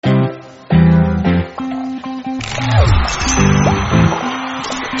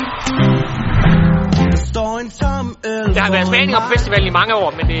Der har været smagninger på festivalen i mange år,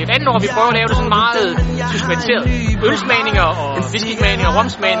 men det er et andet år, vi prøver at lave det sådan meget systematiseret. Ølsmagninger og whiskysmagninger,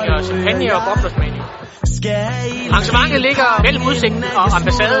 romsmagninger, champagne og boblersmagninger. Arrangementet ligger mellem Udsigten og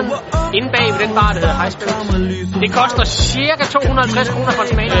ambassaden inde bag ved den bar, der hedder High Spirits. Det koster cirka 250 kroner for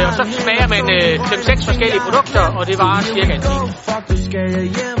en smag, og så smager man 5-6 forskellige produkter, og det varer cirka en time.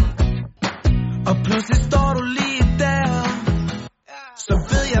 Og pludselig står du lige der, så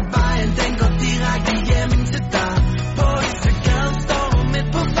ved jeg bare